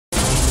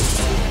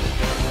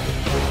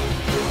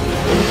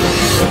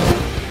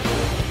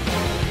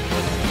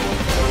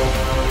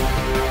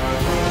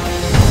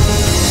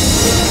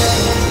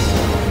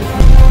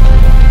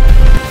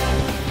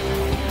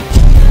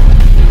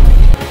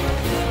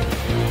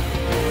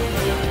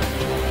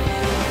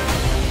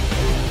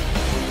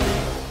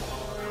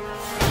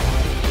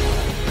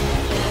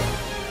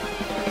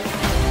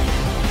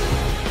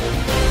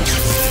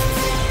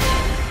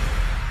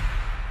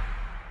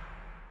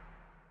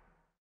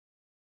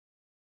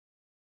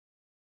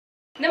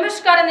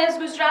નમસ્કાર અને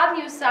ગુજરાત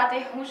ન્યૂઝ સાથે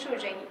હું છું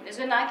જૈની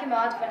નજરના કે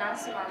મહત્વના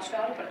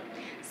સમાચારો પર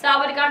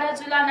સાબરકાંઠા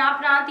જિલ્લાના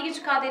પ્રાંતિજ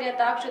ખાતે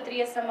રહેતા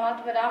ક્ષત્રિય સમાજ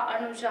દ્વારા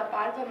અનુજા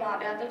પાળવામાં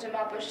આવ્યા હતા,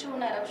 જેમાં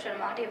પશુઓના રક્ષણ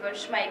માટે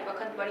વર્ષમાં એક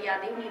વખત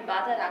બળિયાદેવની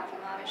બાધા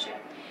રાખવામાં આવે છે,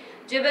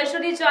 જે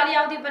વર્ષોથી ચાલી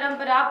આવતી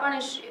પરંપરા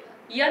પણ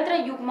યંત્ર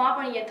યુગમાં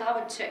પણ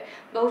યથાવત છે।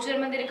 બહુચર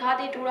મંદિર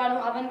ખાતે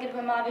ટોળાનું હવન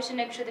કરવામાં આવે છે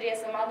અને ક્ષત્રિય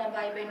સમાજના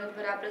ભાઈ બહેનો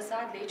દ્વારા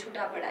પ્રસાદ લઈ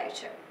છૂટા પડાય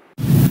છે।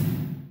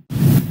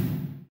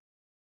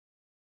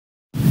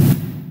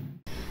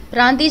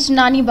 પ્રાંતિજ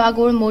નાની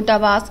ભાગોળ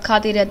મોટાવાસ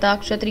ખાતે રહેતા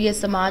ક્ષત્રિય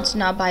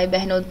સમાજના ભાઈ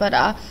બહેનો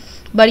દ્વારા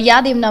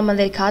બળિયાદેવના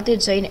મંદિર ખાતે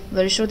જઈને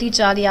વર્ષોથી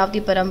ચાલી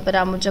આવતી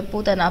પરંપરા મુજબ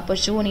પોતાના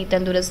પશુઓની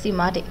તંદુરસ્તી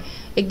માટે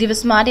એક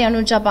દિવસ માટે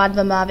અનુજા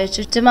પાડવામાં આવે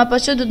છે, જેમાં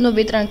પશુ દૂધનું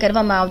વિતરણ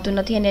કરવામાં આવતું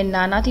નથી અને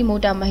નાનાથી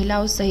મોટા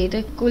મહિલાઓ સહિત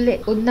કુલે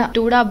ઉદના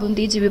ટોળા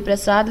બુંદી જેવી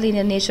પ્રસાદ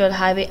લઈને નેશનલ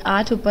હાઈવે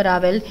 8 ઉપર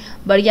આવેલ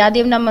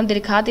બળિયાદેવના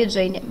મંદિર ખાતે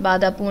જઈને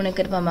બાધા પૂર્ણ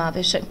કરવામાં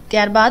આવે છે।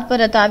 ત્યારબાદ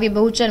પરત આવી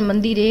બહુચર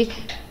મંદિરે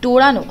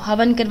ટોળાનું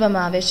હવન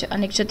કરવામાં આવે છે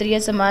અને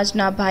ક્ષત્રિય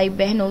સમાજના ભાઈ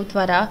બહેનો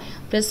દ્વારા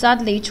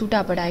પ્રસાદ લઈ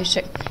છૂટા પડાય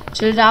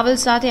છે। રાવલ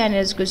સાથે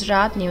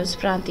ગુજરાત ન્યૂઝ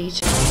પ્રાંતિજ।